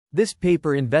This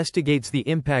paper investigates the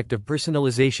impact of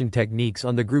personalization techniques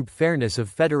on the group fairness of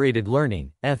federated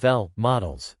learning (FL)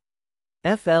 models.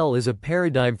 FL is a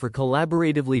paradigm for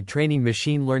collaboratively training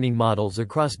machine learning models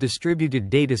across distributed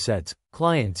datasets,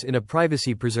 clients in a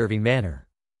privacy-preserving manner.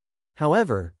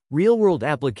 However, real-world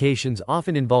applications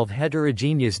often involve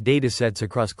heterogeneous datasets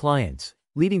across clients,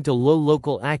 leading to low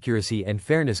local accuracy and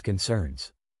fairness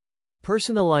concerns.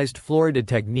 Personalized Florida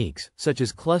techniques, such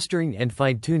as clustering and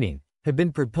fine-tuning, have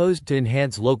been proposed to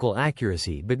enhance local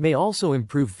accuracy but may also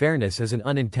improve fairness as an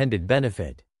unintended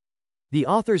benefit. The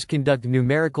authors conduct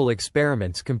numerical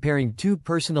experiments comparing two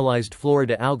personalized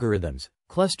Florida algorithms,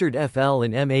 clustered FL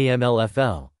and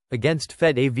MAML-FL, against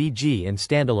FedAvg and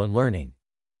standalone learning.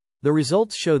 The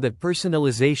results show that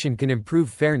personalization can improve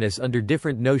fairness under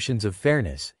different notions of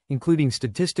fairness, including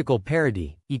statistical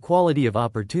parity, equality of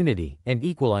opportunity, and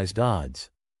equalized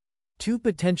odds. Two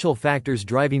potential factors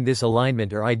driving this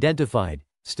alignment are identified: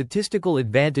 statistical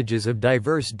advantages of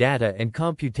diverse data and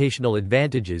computational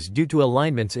advantages due to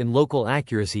alignments in local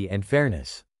accuracy and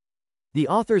fairness. The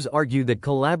authors argue that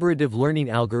collaborative learning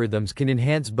algorithms can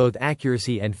enhance both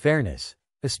accuracy and fairness,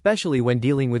 especially when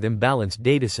dealing with imbalanced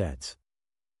datasets.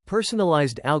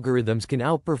 Personalized algorithms can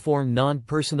outperform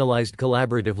non-personalized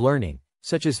collaborative learning,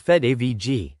 such as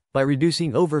FedAvg, by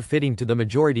reducing overfitting to the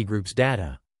majority group's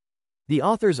data. The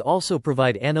authors also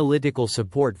provide analytical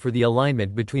support for the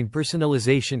alignment between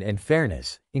personalization and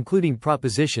fairness, including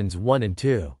propositions 1 and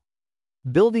 2.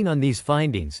 Building on these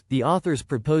findings, the authors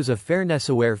propose a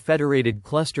fairness-aware federated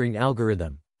clustering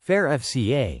algorithm,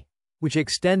 Fair-FCA, which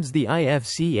extends the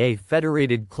IFCA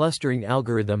federated clustering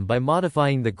algorithm by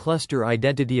modifying the cluster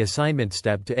identity assignment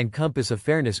step to encompass a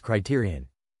fairness criterion.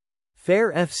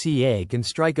 Fair-FCA can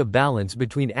strike a balance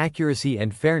between accuracy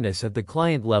and fairness at the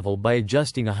client level by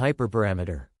adjusting a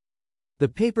hyperparameter. The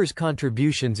paper's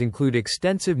contributions include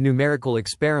extensive numerical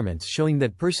experiments showing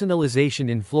that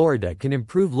personalization in Florida can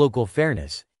improve local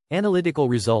fairness, analytical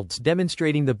results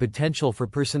demonstrating the potential for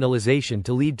personalization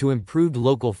to lead to improved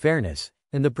local fairness,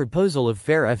 and the proposal of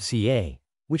Fair-FCA,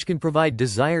 which can provide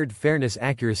desired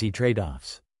fairness-accuracy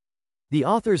trade-offs. The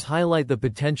authors highlight the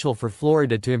potential for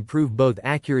Florida to improve both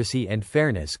accuracy and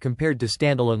fairness compared to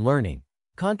standalone learning,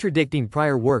 contradicting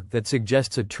prior work that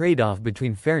suggests a trade-off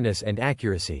between fairness and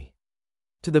accuracy.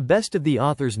 To the best of the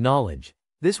author's knowledge,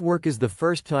 this work is the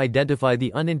first to identify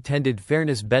the unintended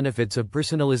fairness benefits of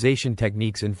personalization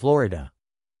techniques in Florida.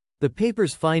 The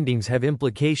paper's findings have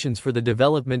implications for the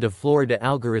development of Florida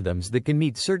algorithms that can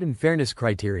meet certain fairness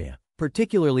criteria,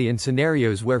 particularly in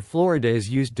scenarios where Florida is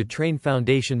used to train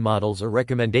foundation models or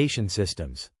recommendation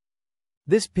systems.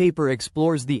 This paper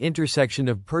explores the intersection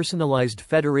of personalized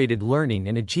federated learning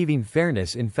and achieving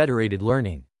fairness in federated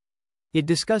learning. It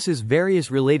discusses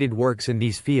various related works in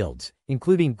these fields,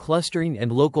 including clustering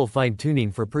and local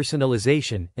fine-tuning for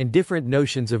personalization, and different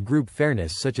notions of group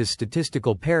fairness such as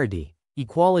statistical parity,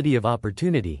 equality of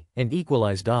opportunity, and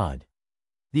equalized odd.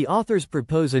 The authors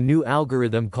propose a new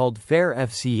algorithm called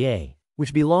Fair-FCA,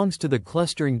 which belongs to the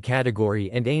clustering category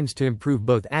and aims to improve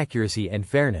both accuracy and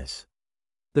fairness.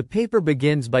 The paper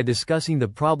begins by discussing the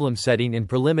problem setting in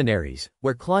preliminaries,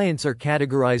 where clients are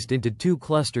categorized into two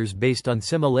clusters based on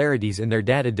similarities in their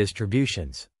data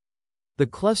distributions. The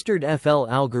clustered FL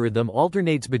algorithm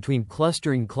alternates between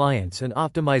clustering clients and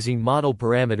optimizing model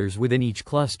parameters within each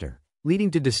cluster, leading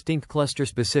to distinct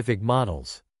cluster-specific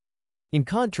models. In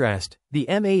contrast, the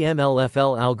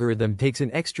MAML-FL algorithm takes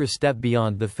an extra step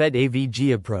beyond the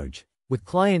FedAvg approach, with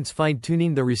clients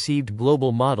fine-tuning the received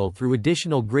global model through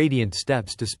additional gradient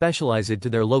steps to specialize it to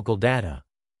their local data.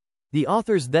 The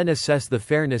authors then assess the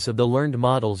fairness of the learned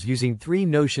models using three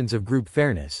notions of group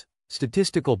fairness: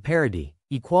 statistical parity,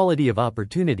 equality of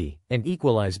opportunity, and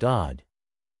equalized odd.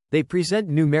 They present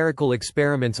numerical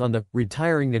experiments on the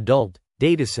retiring adult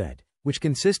dataset, which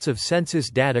consists of census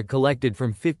data collected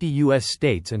from 50 U.S.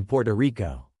 states and Puerto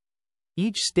Rico.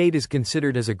 Each state is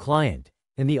considered as a client,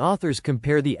 and the authors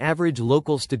compare the average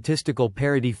local statistical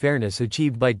parity fairness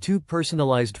achieved by two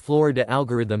personalized Florida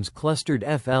algorithms clustered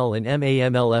FL and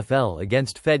MAML-FL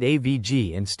against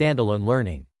FedAvg and standalone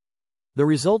learning. The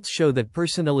results show that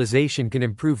personalization can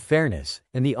improve fairness,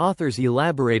 and the authors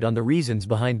elaborate on the reasons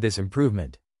behind this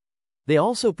improvement. They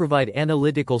also provide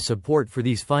analytical support for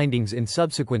these findings in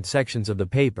subsequent sections of the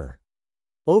paper.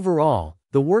 Overall,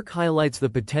 the work highlights the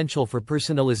potential for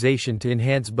personalization to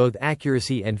enhance both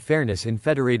accuracy and fairness in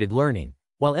federated learning,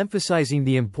 while emphasizing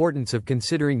the importance of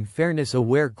considering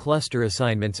fairness-aware cluster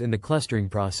assignments in the clustering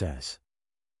process.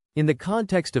 In the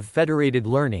context of federated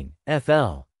learning,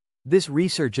 FL, this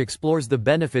research explores the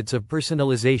benefits of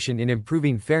personalization in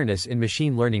improving fairness in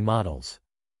machine learning models.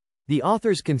 The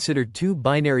authors considered two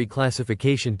binary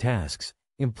classification tasks: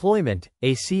 employment,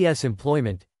 ACS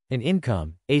employment, and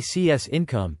income, ACS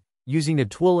income, using a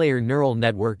two-layer neural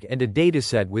network and a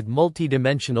dataset with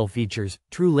multi-dimensional features,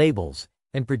 true labels,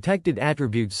 and protected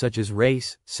attributes such as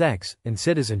race, sex, and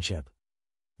citizenship.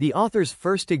 The authors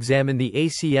first examined the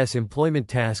ACS employment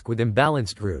task with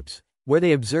imbalanced groups, where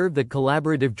they observed that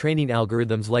collaborative training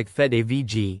algorithms like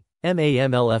FedAvg,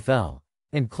 MAMLFL,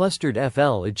 and clustered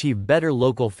FL achieve better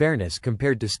local fairness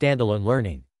compared to standalone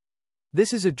learning.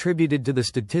 This is attributed to the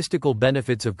statistical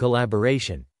benefits of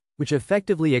collaboration, which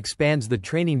effectively expands the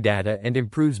training data and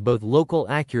improves both local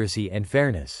accuracy and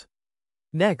fairness.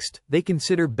 Next, they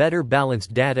consider better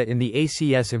balanced data in the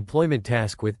ACS employment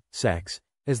task with sex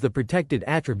as the protected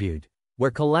attribute,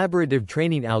 where collaborative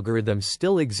training algorithms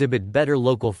still exhibit better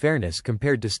local fairness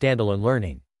compared to standalone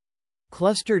learning.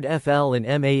 Clustered FL and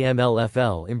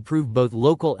MAMLFL improve both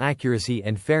local accuracy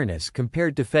and fairness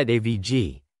compared to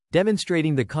FedAvg,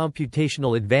 demonstrating the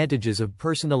computational advantages of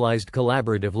personalized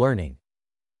collaborative learning.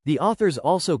 The authors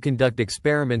also conduct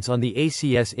experiments on the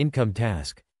ACS income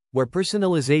task, where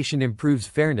personalization improves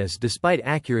fairness despite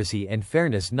accuracy and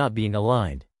fairness not being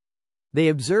aligned. They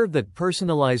observe that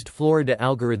personalized Florida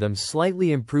algorithms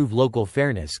slightly improve local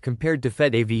fairness compared to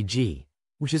FedAvg,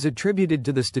 which is attributed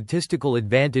to the statistical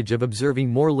advantage of observing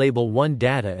more Label 1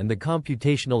 data and the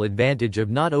computational advantage of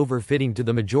not overfitting to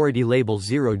the majority Label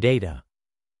 0 data.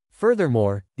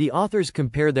 Furthermore, the authors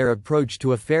compare their approach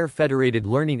to a fair federated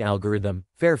learning algorithm,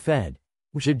 Fair-FED,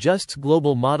 which adjusts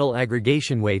global model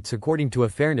aggregation weights according to a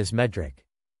fairness metric.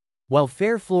 While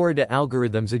fair Florida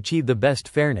algorithms achieve the best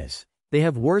fairness, they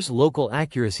have worse local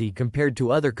accuracy compared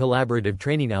to other collaborative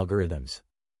training algorithms.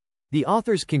 The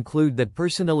authors conclude that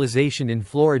personalization in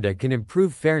Florida can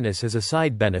improve fairness as a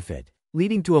side benefit,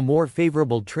 leading to a more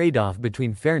favorable trade-off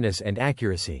between fairness and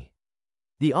accuracy.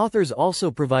 The authors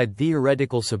also provide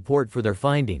theoretical support for their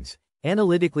findings,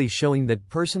 analytically showing that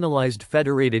personalized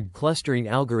federated clustering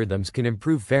algorithms can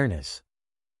improve fairness.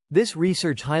 This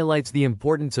research highlights the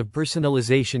importance of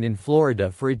personalization in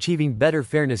Florida for achieving better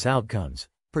fairness outcomes,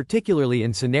 particularly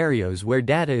in scenarios where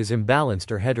data is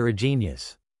imbalanced or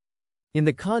heterogeneous. In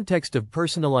the context of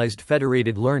personalized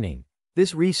federated learning,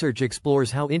 this research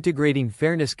explores how integrating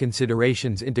fairness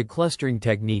considerations into clustering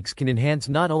techniques can enhance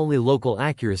not only local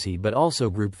accuracy but also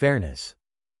group fairness.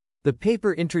 The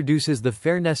paper introduces the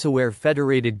fairness-aware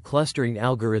federated clustering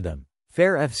algorithm,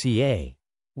 Fair-FCA,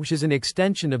 which is an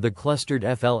extension of the clustered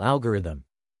FL algorithm.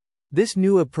 This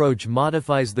new approach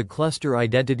modifies the cluster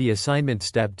identity assignment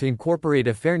step to incorporate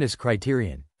a fairness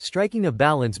criterion, striking a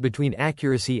balance between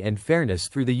accuracy and fairness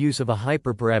through the use of a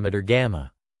hyperparameter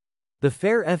gamma. The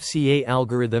Fair-FCA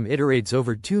algorithm iterates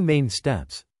over two main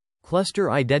steps: cluster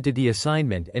identity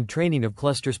assignment and training of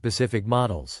cluster-specific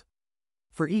models.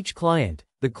 For each client,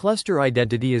 the cluster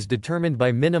identity is determined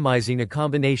by minimizing a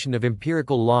combination of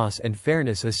empirical loss and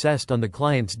fairness assessed on the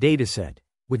client's dataset,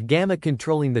 with gamma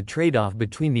controlling the trade-off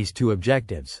between these two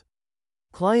objectives.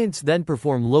 Clients then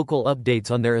perform local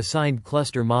updates on their assigned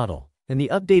cluster model, and the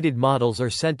updated models are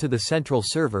sent to the central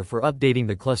server for updating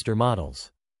the cluster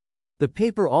models. The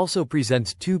paper also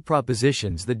presents two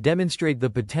propositions that demonstrate the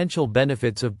potential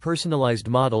benefits of personalized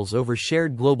models over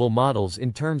shared global models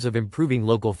in terms of improving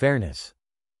local fairness.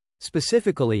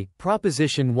 Specifically,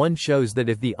 Proposition 1 shows that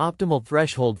if the optimal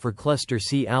threshold for cluster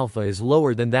C alpha is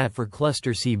lower than that for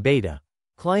cluster C beta,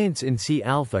 clients in C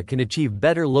alpha can achieve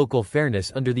better local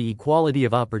fairness under the equality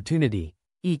of opportunity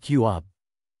 (EQOP)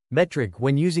 metric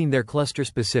when using their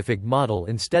cluster-specific model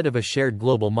instead of a shared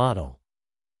global model.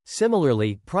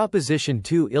 Similarly, Proposition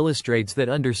 2 illustrates that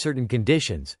under certain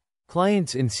conditions,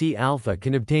 clients in C alpha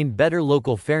can obtain better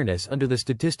local fairness under the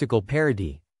statistical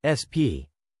parity (SP)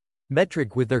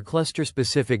 metric with their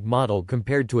cluster-specific model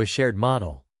compared to a shared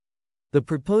model. The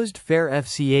proposed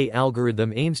Fair-FCA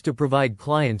algorithm aims to provide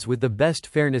clients with the best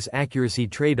fairness-accuracy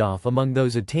trade-off among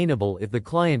those attainable if the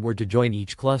client were to join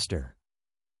each cluster.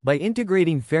 By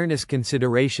integrating fairness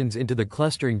considerations into the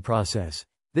clustering process,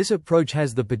 this approach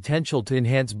has the potential to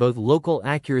enhance both local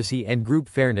accuracy and group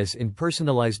fairness in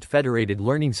personalized federated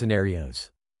learning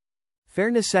scenarios.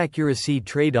 Fairness-accuracy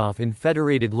trade-off in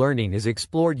federated learning is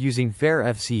explored using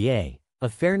Fair-FCA, a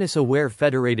fairness-aware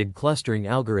federated clustering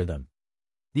algorithm.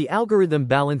 The algorithm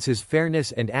balances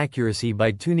fairness and accuracy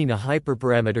by tuning a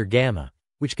hyperparameter gamma,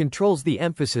 which controls the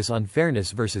emphasis on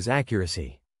fairness versus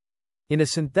accuracy. In a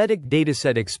synthetic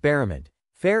dataset experiment,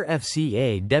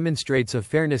 Fair-FCA demonstrates a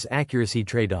fairness-accuracy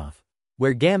trade-off,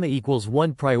 where gamma equals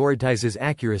 1 prioritizes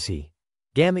accuracy,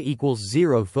 gamma equals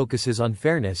 0 focuses on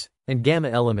fairness, and gamma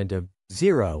element of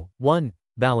 0, 1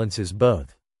 balances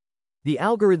both. The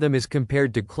algorithm is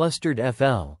compared to clustered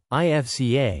FL,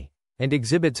 IFCA, and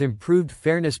exhibits improved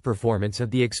fairness performance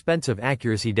at the expense of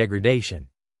accuracy degradation.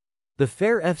 The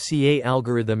Fair-FCA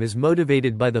algorithm is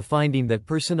motivated by the finding that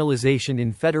personalization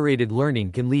in federated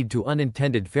learning can lead to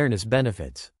unintended fairness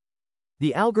benefits.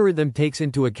 The algorithm takes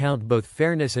into account both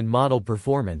fairness and model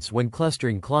performance when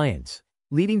clustering clients,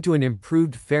 leading to an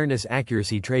improved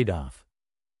fairness-accuracy trade-off.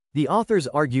 The authors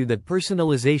argue that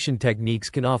personalization techniques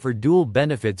can offer dual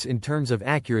benefits in terms of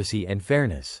accuracy and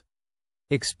fairness.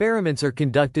 Experiments are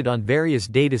conducted on various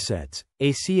datasets: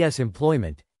 ACS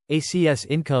employment, ACS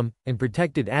income, and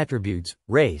protected attributes,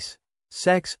 race,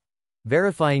 sex,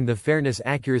 verifying the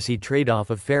fairness-accuracy trade-off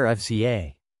of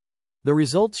Fair-FCA. The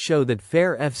results show that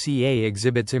Fair-FCA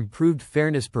exhibits improved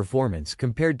fairness performance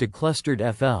compared to clustered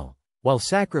FL, while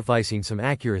sacrificing some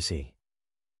accuracy.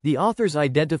 The authors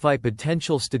identify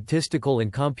potential statistical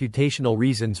and computational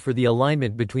reasons for the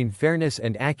alignment between fairness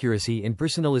and accuracy in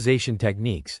personalization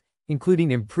techniques,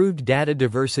 including improved data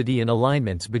diversity and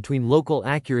alignments between local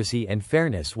accuracy and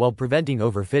fairness while preventing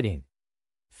overfitting.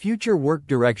 Future work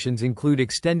directions include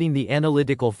extending the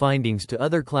analytical findings to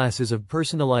other classes of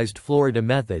personalized Florida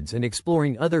methods and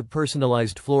exploring other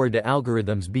personalized Florida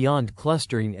algorithms beyond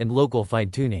clustering and local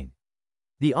fine-tuning.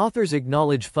 The authors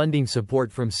acknowledge funding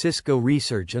support from Cisco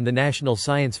Research and the National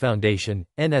Science Foundation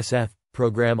 (NSF)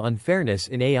 program on fairness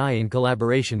in AI in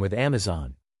collaboration with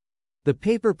Amazon. The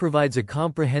paper provides a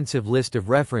comprehensive list of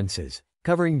references,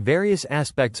 covering various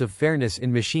aspects of fairness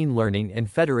in machine learning and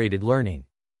federated learning.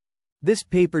 This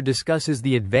paper discusses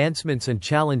the advancements and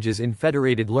challenges in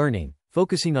federated learning,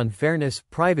 focusing on fairness,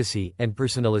 privacy, and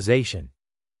personalization.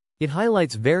 It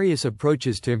highlights various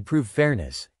approaches to improve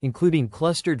fairness, including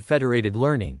clustered federated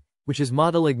learning, which is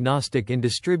model-agnostic and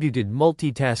distributed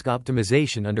multitask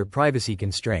optimization under privacy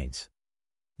constraints.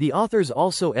 The authors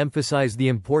also emphasize the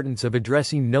importance of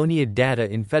addressing no-need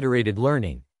data in federated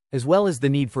learning, as well as the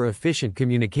need for efficient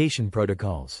communication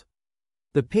protocols.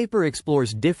 The paper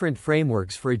explores different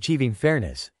frameworks for achieving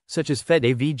fairness, such as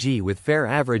FedAvg with fair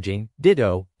averaging,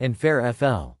 Ditto, and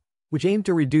Fair-FL, which aim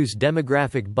to reduce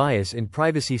demographic bias in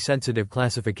privacy-sensitive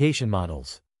classification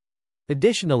models.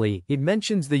 Additionally, it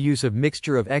mentions the use of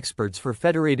mixture of experts for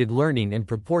federated learning and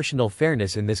proportional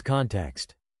fairness in this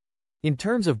context. In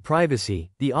terms of privacy,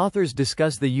 the authors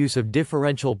discuss the use of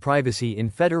differential privacy in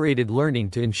federated learning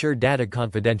to ensure data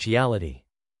confidentiality.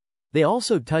 They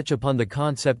also touch upon the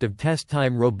concept of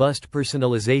test-time robust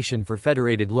personalization for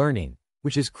federated learning,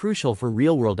 which is crucial for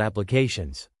real-world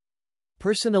applications.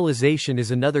 Personalization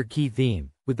is another key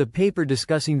theme, with the paper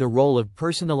discussing the role of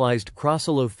personalized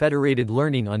cross-silo federated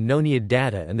learning on no-need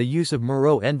data and the use of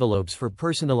Moreau envelopes for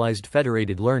personalized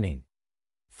federated learning.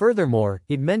 Furthermore,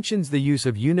 it mentions the use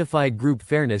of unified group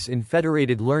fairness in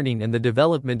federated learning and the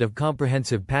development of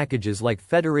comprehensive packages like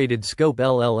Federated Scope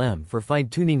LLM for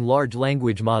fine-tuning large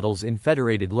language models in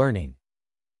federated learning.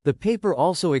 The paper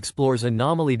also explores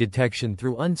anomaly detection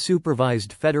through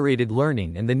unsupervised federated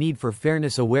learning and the need for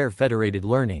fairness-aware federated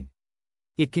learning.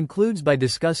 It concludes by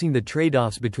discussing the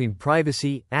trade-offs between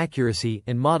privacy, accuracy,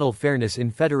 and model fairness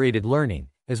in federated learning,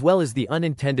 as well as the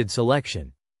unintended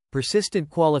selection, persistent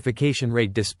qualification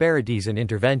rate disparities and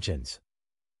interventions.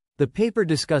 The paper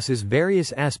discusses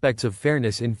various aspects of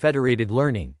fairness in federated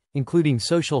learning, including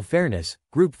social fairness,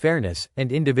 group fairness,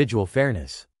 and individual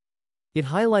fairness. It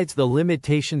highlights the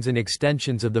limitations and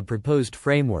extensions of the proposed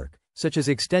framework, such as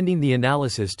extending the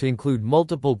analysis to include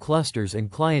multiple clusters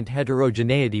and client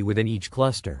heterogeneity within each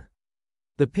cluster.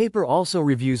 The paper also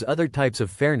reviews other types of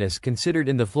fairness considered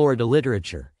in the Florida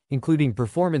literature, including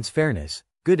performance fairness,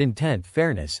 good intent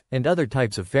fairness, and other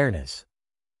types of fairness.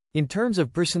 In terms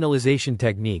of personalization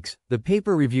techniques, the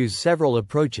paper reviews several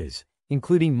approaches,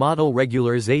 including model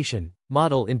regularization,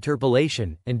 model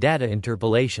interpolation, and data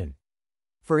interpolation.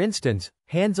 For instance,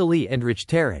 Hanzali and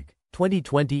Richterek,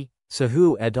 2020,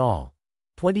 Sahu et al.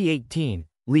 2018,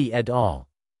 Lee et al.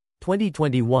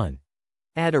 2021.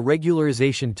 Add a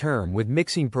regularization term with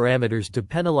mixing parameters to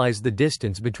penalize the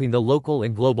distance between the local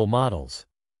and global models.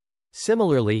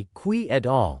 Similarly, Kui et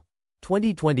al.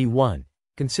 2021.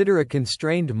 Consider a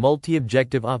constrained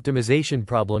multi-objective optimization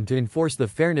problem to enforce the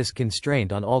fairness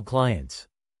constraint on all clients.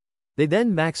 They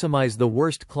then maximize the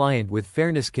worst client with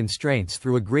fairness constraints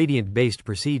through a gradient-based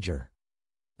procedure.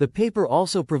 The paper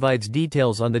also provides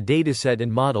details on the dataset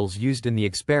and models used in the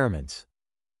experiments.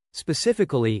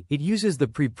 Specifically, it uses the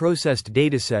preprocessed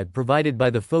dataset provided by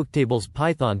the Folktables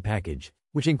Python package,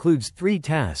 which includes 3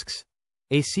 tasks: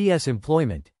 ACS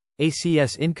employment,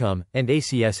 ACS income, and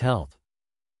ACS health.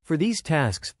 For these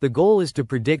tasks, the goal is to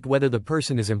predict whether the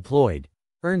person is employed,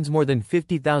 earns more than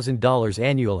 $50,000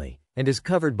 annually, and is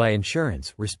covered by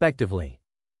insurance, respectively.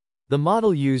 The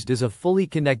model used is a fully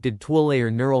connected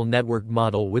two-layer neural network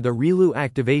model with a ReLU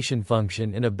activation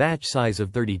function and a batch size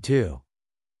of 32.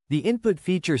 The input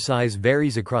feature size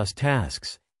varies across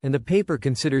tasks, and the paper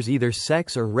considers either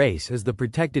sex or race as the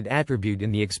protected attribute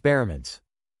in the experiments.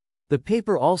 The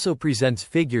paper also presents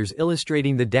figures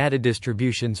illustrating the data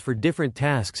distributions for different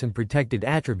tasks and protected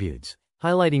attributes,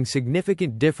 highlighting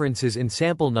significant differences in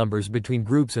sample numbers between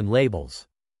groups and labels.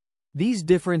 These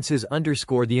differences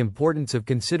underscore the importance of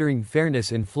considering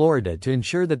fairness in Florida to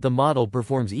ensure that the model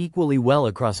performs equally well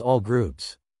across all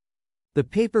groups. The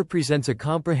paper presents a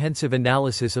comprehensive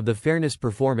analysis of the fairness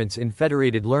performance in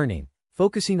federated learning,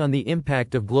 focusing on the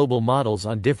impact of global models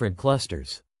on different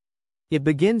clusters. It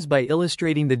begins by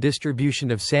illustrating the distribution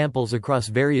of samples across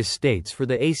various states for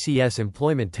the ACS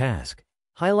employment task,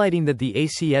 highlighting that the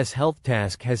ACS health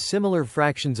task has similar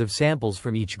fractions of samples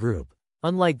from each group,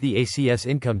 unlike the ACS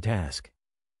income task.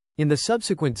 In the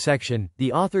subsequent section,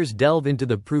 the authors delve into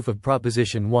the proof of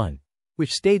Proposition 1,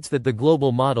 which states that the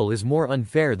global model is more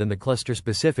unfair than the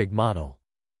cluster-specific model.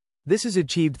 This is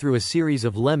achieved through a series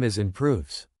of lemmas and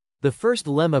proofs. The first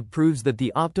lemma proves that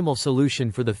the optimal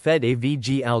solution for the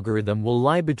FedAvg algorithm will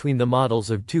lie between the models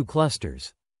of two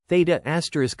clusters, theta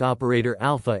asterisk operator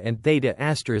alpha and theta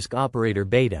asterisk operator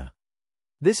beta.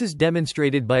 This is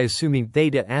demonstrated by assuming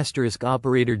theta asterisk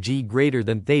operator g greater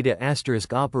than theta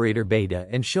asterisk operator beta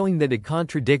and showing that it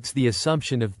contradicts the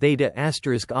assumption of theta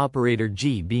asterisk operator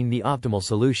g being the optimal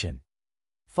solution.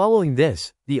 Following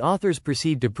this, the authors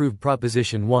proceed to prove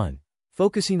Proposition 1,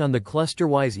 focusing on the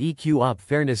cluster-wise EQ-op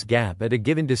fairness gap at a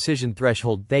given decision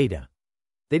threshold theta.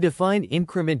 They define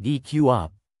increment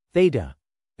EQ-op, theta,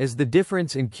 as the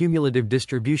difference in cumulative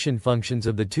distribution functions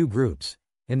of the two groups,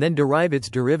 and then derive its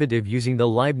derivative using the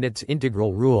Leibniz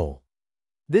integral rule.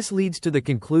 This leads to the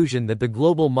conclusion that the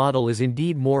global model is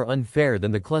indeed more unfair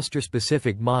than the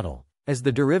cluster-specific model, as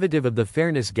the derivative of the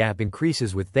fairness gap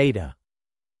increases with theta.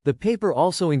 The paper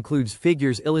also includes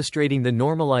figures illustrating the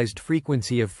normalized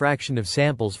frequency of fraction of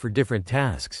samples for different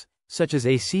tasks, such as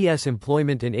ACS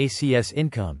employment and ACS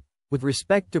income, with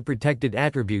respect to protected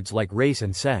attributes like race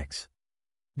and sex.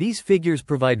 These figures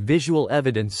provide visual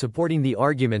evidence supporting the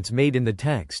arguments made in the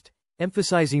text,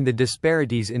 emphasizing the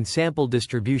disparities in sample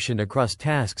distribution across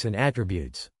tasks and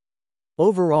attributes.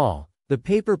 Overall, the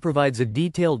paper provides a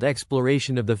detailed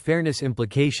exploration of the fairness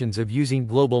implications of using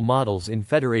global models in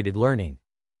federated learning.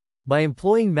 By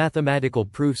employing mathematical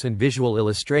proofs and visual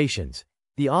illustrations,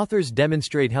 the authors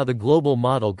demonstrate how the global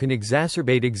model can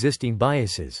exacerbate existing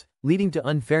biases, leading to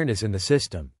unfairness in the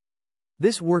system.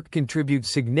 This work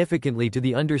contributes significantly to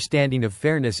the understanding of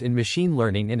fairness in machine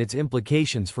learning and its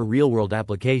implications for real-world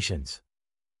applications.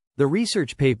 The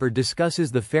research paper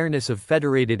discusses the fairness of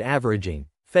federated averaging,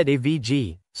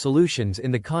 FedAvg, solutions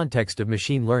in the context of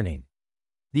machine learning.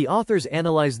 The authors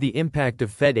analyze the impact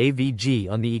of FedAvg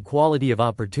on the equality of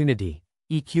opportunity,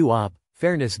 EQ-op,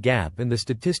 fairness gap and the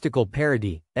statistical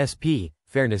parity, SP,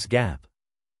 fairness gap.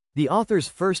 The authors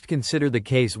first consider the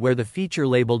case where the feature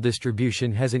label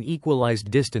distribution has an equalized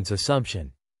distance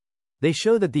assumption. They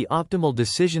show that the optimal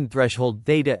decision threshold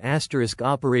theta asterisk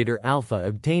operator alpha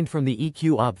obtained from the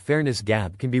EQ-op fairness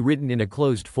gap can be written in a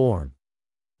closed form.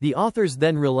 The authors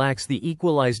then relax the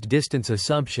equalized distance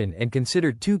assumption and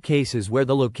consider two cases where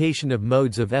the location of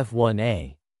modes of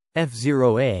F1a,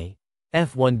 F0a,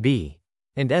 F1b,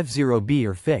 and F0b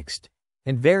are fixed,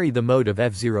 and vary the mode of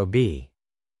F0b.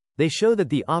 They show that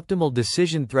the optimal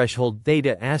decision threshold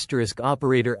theta asterisk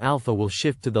operator alpha will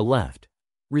shift to the left,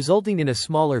 resulting in a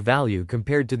smaller value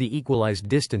compared to the equalized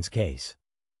distance case.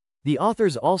 The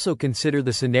authors also consider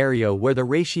the scenario where the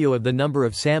ratio of the number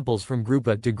of samples from group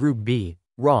A to group B,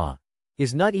 raw,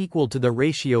 is not equal to the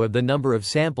ratio of the number of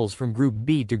samples from group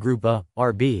B to group A,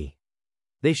 RB.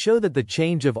 They show that the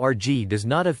change of RG does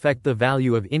not affect the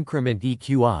value of increment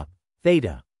EQ-op,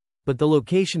 theta, but the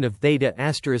location of theta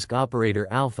asterisk operator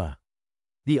alpha.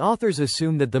 The authors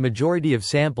assume that the majority of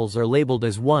samples are labeled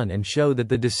as 1 and show that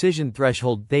the decision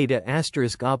threshold theta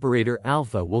asterisk operator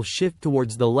alpha will shift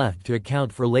towards the left to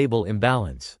account for label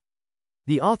imbalance.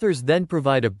 The authors then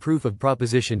provide a proof of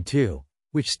Proposition 2,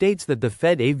 which states that the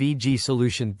FedAvg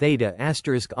solution theta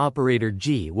asterisk operator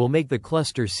g will make the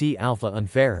cluster C alpha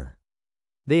unfairer.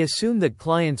 They assume that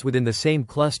clients within the same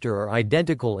cluster are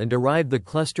identical and derive the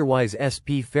cluster-wise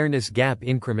SP fairness gap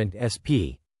increment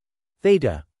SP,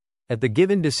 theta, at the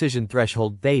given decision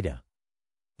threshold theta.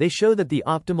 They show that the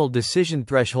optimal decision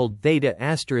threshold theta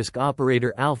asterisk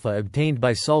operator alpha obtained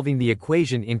by solving the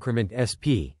equation increment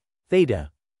SP, theta,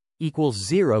 equals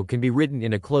 0 can be written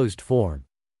in a closed form.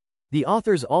 The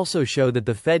authors also show that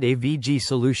the FedAvg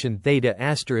solution theta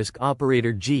asterisk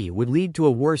operator g would lead to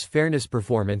a worse fairness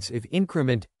performance if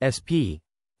increment sp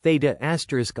theta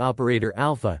asterisk operator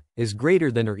alpha is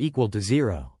greater than or equal to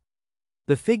 0.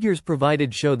 The figures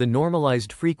provided show the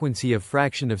normalized frequency of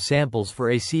fraction of samples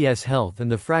for ACS health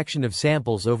and the fraction of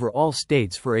samples over all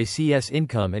states for ACS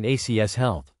income and ACS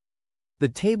health. The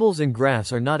tables and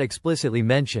graphs are not explicitly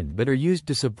mentioned but are used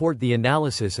to support the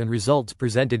analysis and results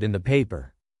presented in the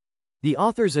paper. The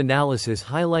author's analysis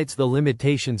highlights the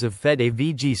limitations of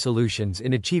FedAvg solutions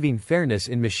in achieving fairness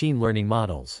in machine learning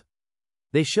models.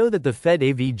 They show that the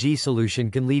FedAvg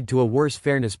solution can lead to a worse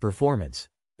fairness performance,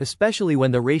 especially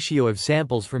when the ratio of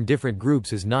samples from different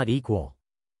groups is not equal.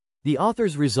 The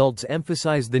author's results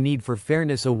emphasize the need for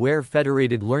fairness-aware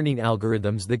federated learning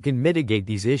algorithms that can mitigate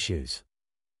these issues.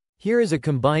 Here is a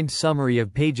combined summary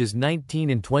of pages 19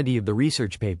 and 20 of the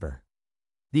research paper.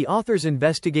 The authors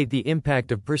investigate the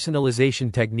impact of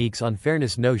personalization techniques on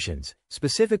fairness notions,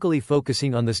 specifically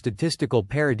focusing on the statistical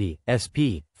parity,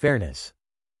 SP, fairness.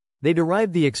 They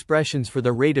derive the expressions for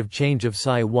the rate of change of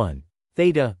psi1,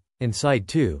 theta, and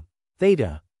psi2,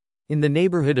 theta, in the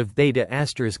neighborhood of theta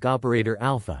asterisk operator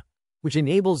alpha, which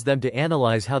enables them to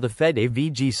analyze how the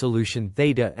FedAvg solution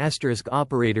theta asterisk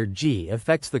operator g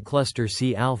affects the cluster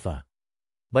C alpha.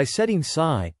 By setting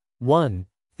psi1,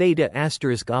 theta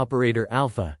asterisk operator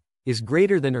alpha is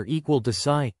greater than or equal to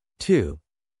psi2,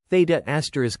 theta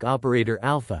asterisk operator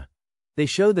alpha, they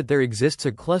show that there exists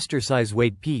a cluster size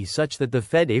weight p such that the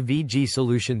FedAvg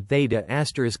solution theta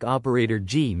asterisk operator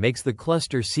g makes the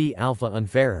cluster C alpha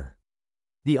unfairer.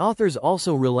 The authors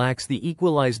also relax the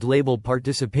equalized label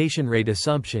participation rate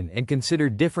assumption and consider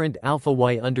different alpha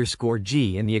y underscore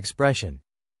g in the expression.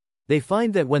 They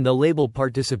find that when the label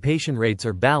participation rates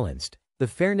are balanced, the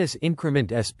fairness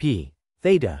increment sp,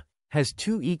 theta, has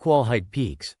two equal height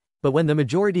peaks, but when the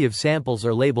majority of samples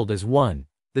are labeled as 1,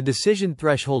 the decision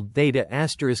threshold theta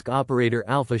asterisk operator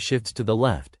alpha shifts to the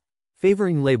left,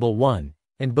 favoring label 1,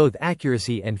 and both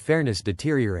accuracy and fairness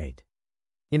deteriorate.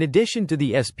 In addition to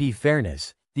the SP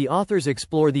fairness, the authors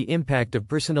explore the impact of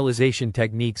personalization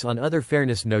techniques on other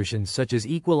fairness notions such as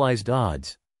equalized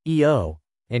odds, EO,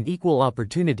 and equal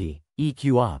opportunity,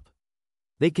 EQOP.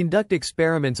 They conduct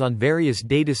experiments on various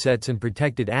datasets and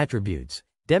protected attributes,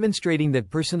 demonstrating that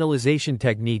personalization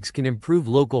techniques can improve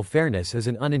local fairness as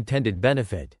an unintended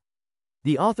benefit.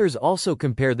 The authors also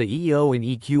compare the EO and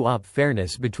EQOP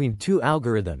fairness between two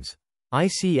algorithms,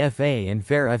 ICFA and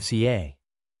Fair-FCA.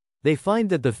 They find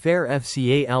that the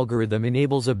Fair-FCA algorithm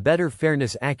enables a better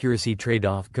fairness accuracy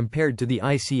trade-off compared to the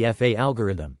ICFA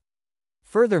algorithm.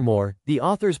 Furthermore, the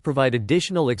authors provide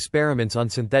additional experiments on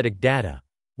synthetic data,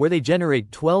 where they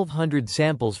generate 1,200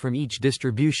 samples from each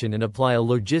distribution and apply a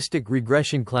logistic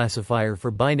regression classifier for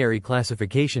binary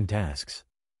classification tasks.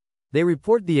 They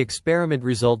report the experiment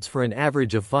results for an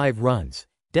average of 5 runs,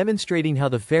 demonstrating how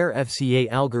the Fair-FCA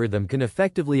algorithm can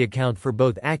effectively account for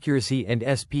both accuracy and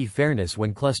SP fairness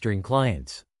when clustering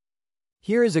clients.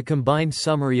 Here is a combined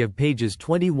summary of pages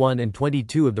 21 and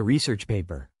 22 of the research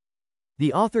paper.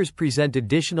 The authors present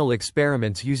additional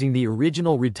experiments using the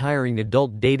original retiring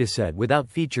adult dataset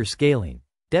without feature scaling,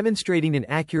 demonstrating an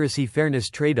accuracy-fairness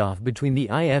trade-off between the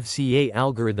IFCA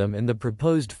algorithm and the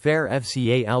proposed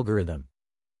Fair-FCA algorithm.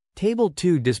 Table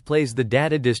 2 displays the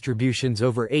data distributions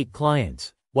over 8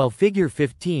 clients, while Figure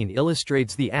 15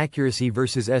 illustrates the accuracy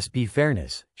versus SP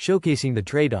fairness, showcasing the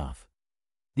trade-off.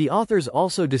 The authors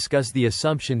also discuss the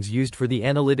assumptions used for the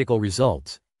analytical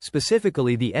results,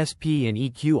 specifically the SP and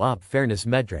EQOP fairness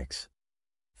metrics.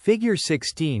 Figure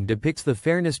 16 depicts the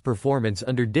fairness performance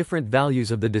under different values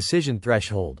of the decision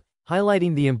threshold,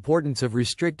 highlighting the importance of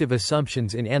restrictive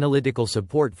assumptions in analytical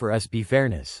support for SP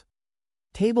fairness.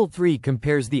 Table 3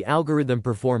 compares the algorithm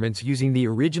performance using the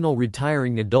original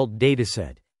retiring adult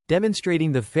dataset,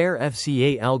 demonstrating the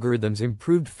Fair-FCA algorithm's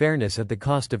improved fairness at the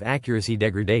cost of accuracy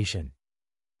degradation.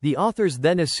 The authors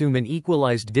then assume an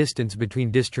equalized distance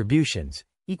between distributions,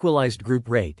 equalized group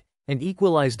rate, and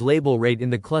equalized label rate in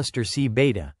the cluster C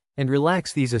beta, and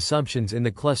relax these assumptions in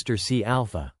the cluster C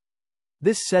alpha.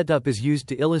 This setup is used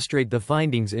to illustrate the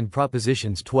findings in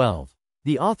propositions 12.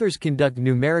 The authors conduct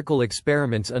numerical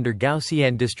experiments under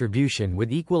Gaussian distribution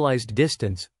with equalized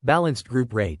distance, balanced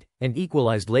group rate, and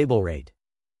equalized label rate.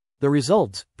 The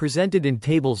results, presented in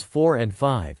tables 4 and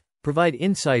 5, provide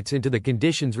insights into the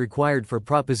conditions required for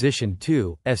proposition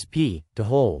 2, SP, to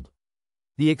hold.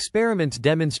 The experiments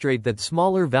demonstrate that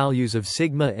smaller values of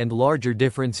sigma and larger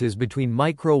differences between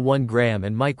micro 1 gram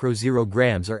and micro 0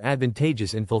 grams are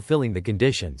advantageous in fulfilling the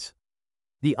conditions.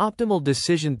 The optimal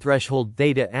decision threshold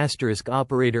theta asterisk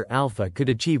operator alpha could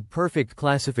achieve perfect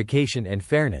classification and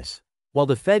fairness, while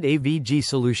the FedAvg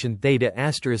solution theta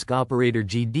asterisk operator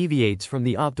G deviates from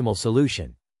the optimal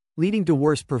solution, leading to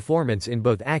worse performance in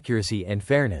both accuracy and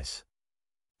fairness.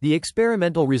 The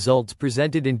experimental results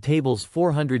presented in tables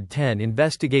 410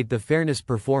 investigate the fairness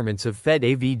performance of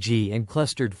FedAvg and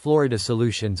clustered Florida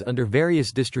solutions under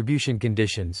various distribution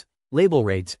conditions, label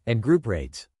rates, and group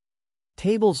rates.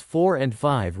 Tables 4 and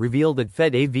 5 reveal that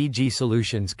FedAvg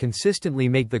solutions consistently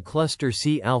make the cluster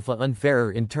C alpha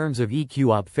unfairer in terms of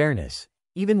EQ-op fairness,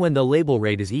 even when the label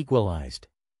rate is equalized.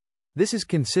 This is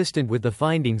consistent with the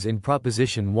findings in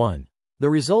Proposition 1. The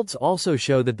results also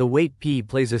show that the weight P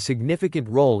plays a significant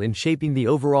role in shaping the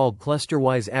overall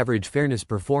cluster-wise average fairness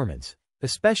performance,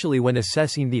 especially when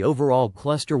assessing the overall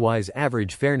cluster-wise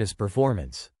average fairness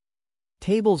performance.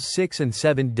 Tables 6 and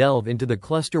 7 delve into the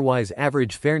cluster-wise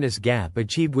average fairness gap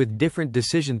achieved with different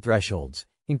decision thresholds,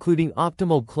 including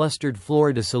optimal clustered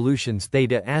Florida solutions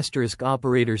theta asterisk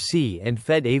operator C and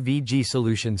FedAvg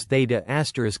solutions theta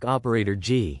asterisk operator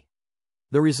G.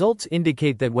 The results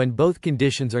indicate that when both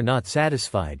conditions are not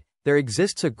satisfied, there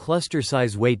exists a cluster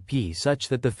size weight P such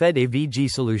that the FedAvg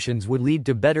solutions would lead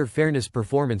to better fairness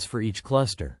performance for each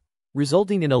cluster,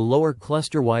 resulting in a lower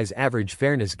cluster-wise average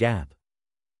fairness gap.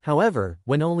 However,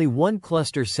 when only one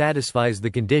cluster satisfies the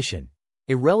condition,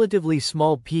 a relatively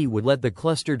small P would let the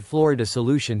clustered Florida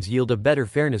solutions yield a better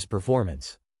fairness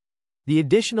performance. The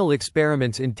additional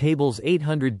experiments in tables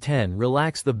 810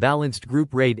 relax the balanced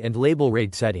group rate and label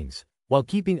rate settings, while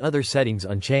keeping other settings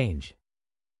unchanged.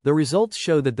 The results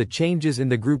show that the changes in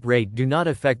the group rate do not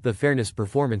affect the fairness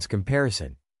performance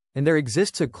comparison, and there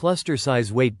exists a cluster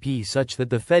size weight P such that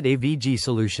the FedAvg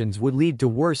solutions would lead to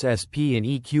worse SP and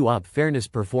EQ-op fairness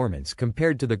performance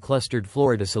compared to the clustered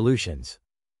Florida solutions.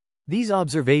 These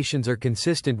observations are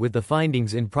consistent with the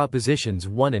findings in Propositions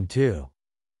 1 and 2.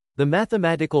 The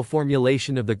mathematical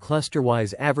formulation of the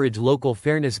cluster-wise average local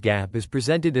fairness gap is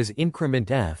presented as increment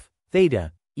F,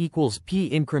 theta, equals P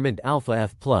increment alpha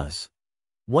F plus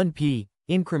 1 P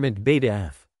increment beta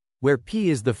F, where P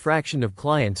is the fraction of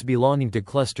clients belonging to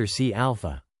cluster C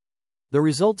alpha. The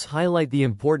results highlight the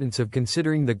importance of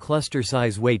considering the cluster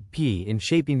size weight P in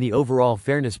shaping the overall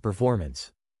fairness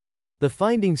performance. The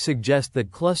findings suggest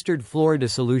that clustered Florida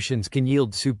solutions can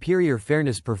yield superior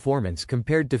fairness performance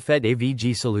compared to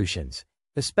FedAvg solutions,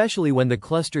 especially when the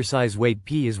cluster size weight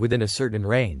P is within a certain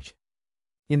range.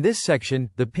 In this section,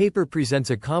 the paper presents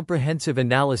a comprehensive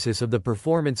analysis of the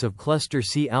performance of cluster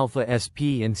C alpha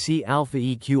SP and C alpha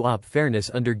EQ-op fairness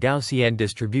under Gaussian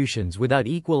distributions without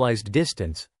equalized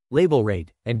distance, label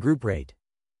rate, and group rate.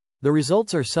 The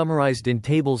results are summarized in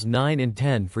tables 9 and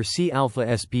 10 for C alpha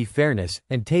SP fairness,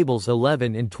 and tables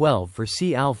 11 and 12 for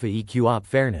C alpha EQ-op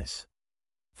fairness.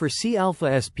 For C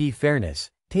alpha SP fairness,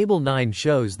 table 9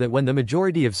 shows that when the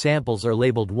majority of samples are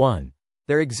labeled 1,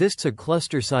 there exists a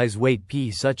cluster size weight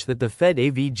P such that the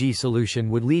FedAvg solution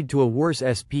would lead to a worse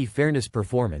SP fairness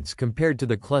performance compared to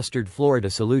the clustered Florida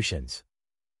solutions.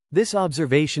 This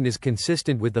observation is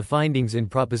consistent with the findings in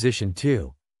Proposition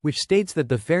 2, which states that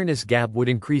the fairness gap would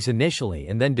increase initially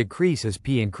and then decrease as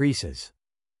P increases.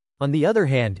 On the other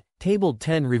hand, Table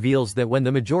 10 reveals that when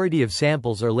the majority of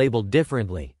samples are labeled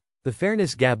differently, the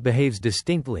fairness gap behaves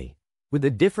distinctly, with a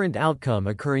different outcome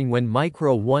occurring when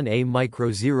micro 1a micro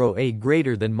 0a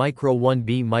greater than micro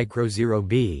 1b micro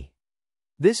 0b.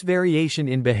 This variation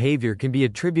in behavior can be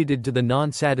attributed to the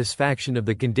non-satisfaction of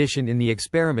the condition in the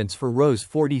experiments for rows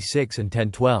 46 and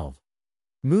 1012.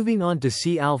 Moving on to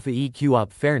C alpha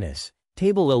EQ-op fairness,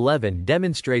 Table 11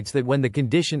 demonstrates that when the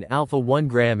condition alpha 1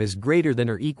 gram is greater than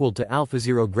or equal to alpha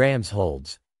 0 grams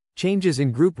holds, changes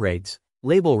in group rates,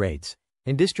 label rates,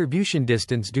 and distribution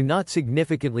distance do not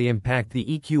significantly impact the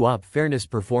EQ-op fairness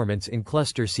performance in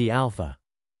cluster C alpha.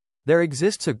 There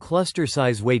exists a cluster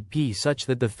size weight P such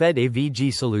that the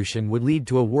FedAvg solution would lead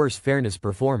to a worse fairness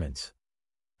performance.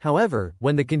 However,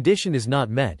 when the condition is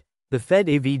not met, the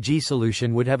FedAvg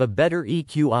solution would have a better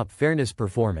EQ-op fairness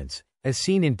performance, as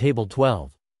seen in Table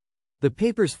 12. The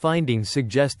paper's findings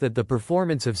suggest that the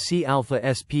performance of C alpha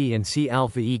SP and C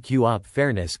alpha EQ-op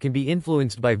fairness can be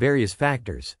influenced by various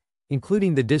factors,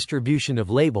 including the distribution of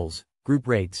labels, group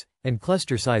rates, and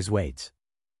cluster size weights.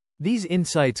 These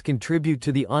insights contribute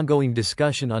to the ongoing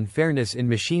discussion on fairness in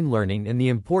machine learning and the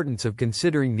importance of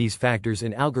considering these factors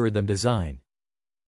in algorithm design.